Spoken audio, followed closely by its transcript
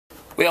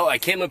Well, I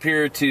came up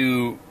here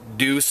to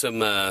do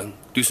some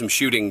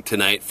shooting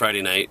tonight,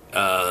 Friday night.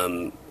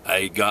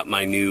 I got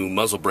my new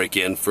muzzle brake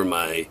in for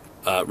my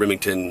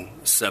Remington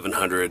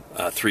 700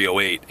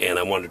 308, and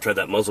I wanted to try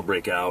that muzzle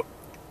brake out.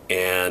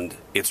 And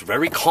it's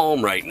very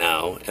calm right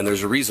now, and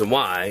there's a reason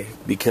why,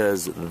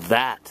 because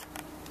that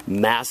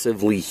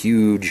massively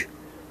huge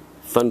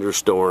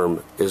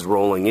thunderstorm is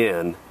rolling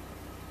in,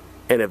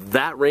 and if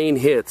that rain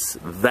hits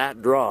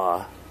that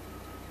draw,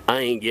 I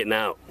ain't getting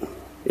out.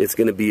 It's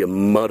gonna be a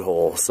mud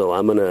hole, so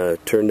I'm gonna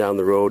turn down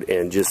the road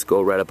and just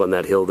go right up on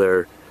that hill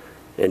there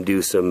and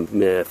do some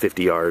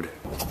 50 yard.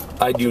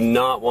 I do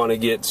not want to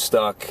get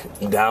stuck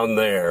down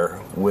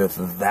there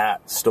with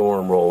that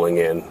storm rolling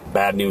in.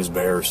 Bad news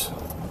bears,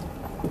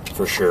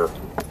 for sure.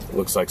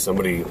 Looks like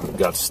somebody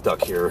got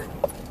stuck here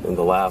in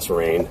the last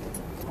rain.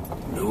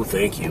 No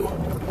thank you.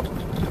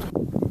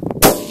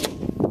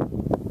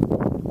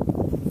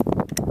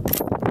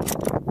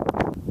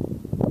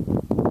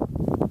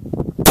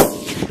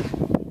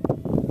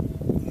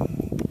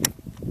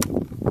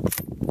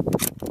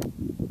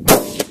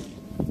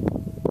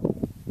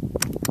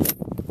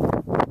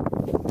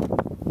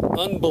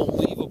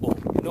 Unbelievable,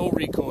 no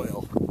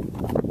recoil.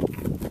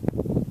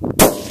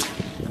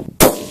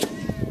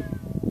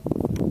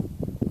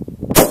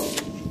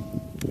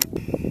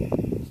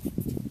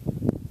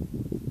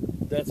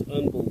 That's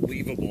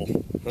unbelievable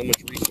how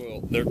much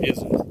recoil there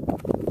isn't.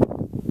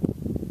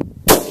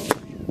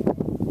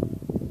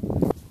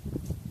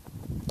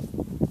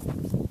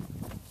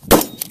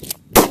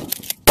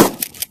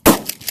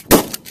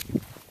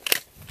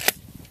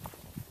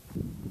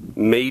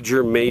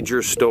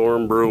 Major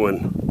storm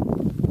brewing.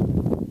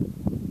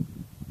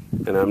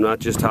 And I'm not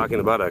just talking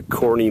about a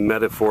corny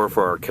metaphor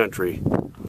for our country.